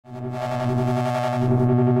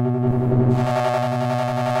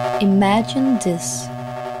Imagine this,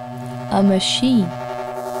 a machine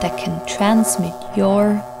that can transmit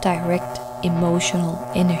your direct emotional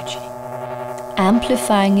energy,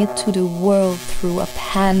 amplifying it to the world through a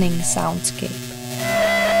panning soundscape.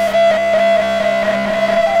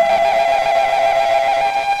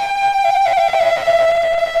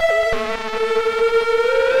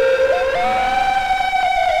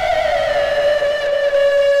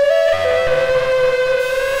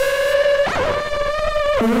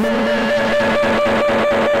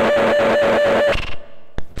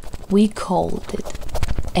 We called it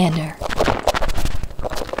ENNER,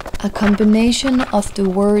 a combination of the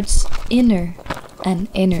words inner and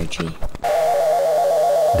energy.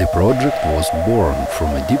 The project was born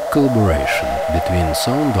from a deep collaboration between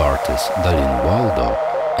sound artist Darlene Waldo,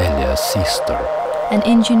 alias Sister, and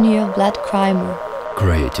engineer Vlad Kramer,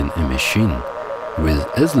 creating a machine with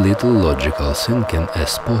as little logical thinking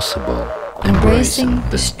as possible, embracing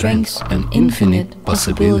the strengths and infinite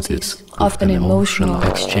possibilities of an emotional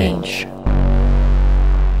exchange.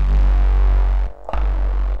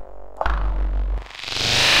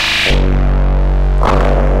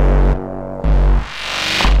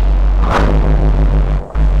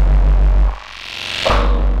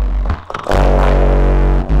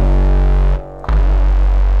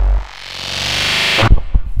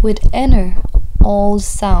 With ENNER, all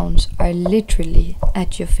sounds are literally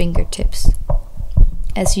at your fingertips,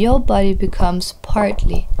 as your body becomes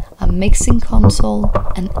partly a mixing console,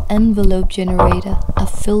 an envelope generator, a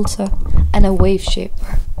filter, and a wave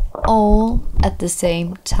shaper, all at the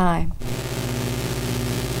same time.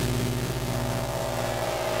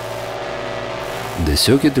 The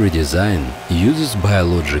circuitry design uses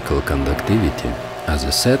biological conductivity as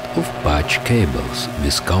a set of patch cables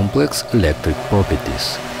with complex electric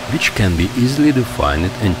properties, which can be easily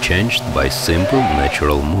defined and changed by simple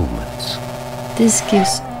natural movements. This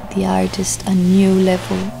gives the artist a new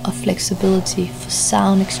level of flexibility for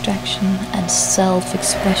sound extraction and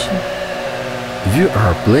self-expression. We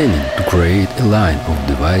are planning to create a line of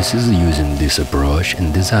devices using this approach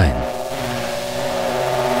in design.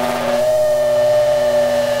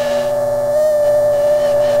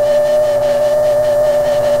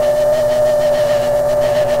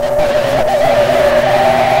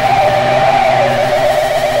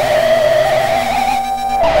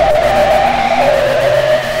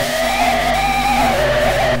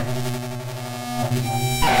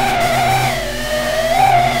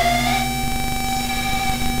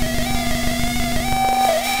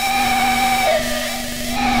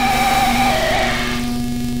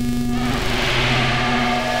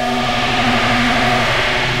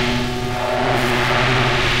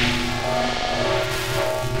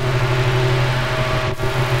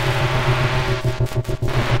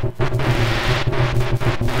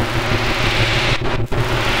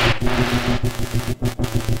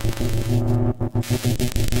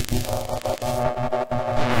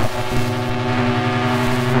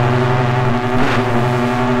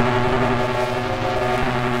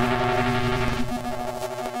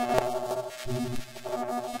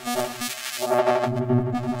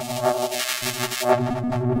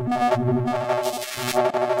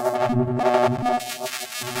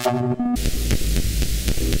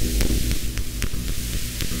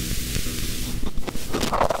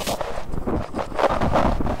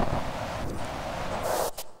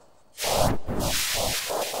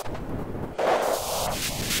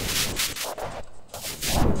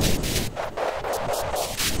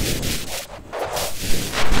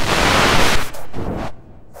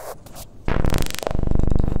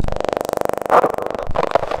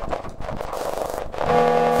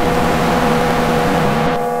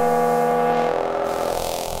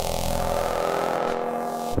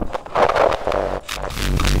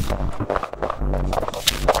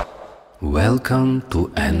 Welcome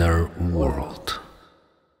to ENNER world.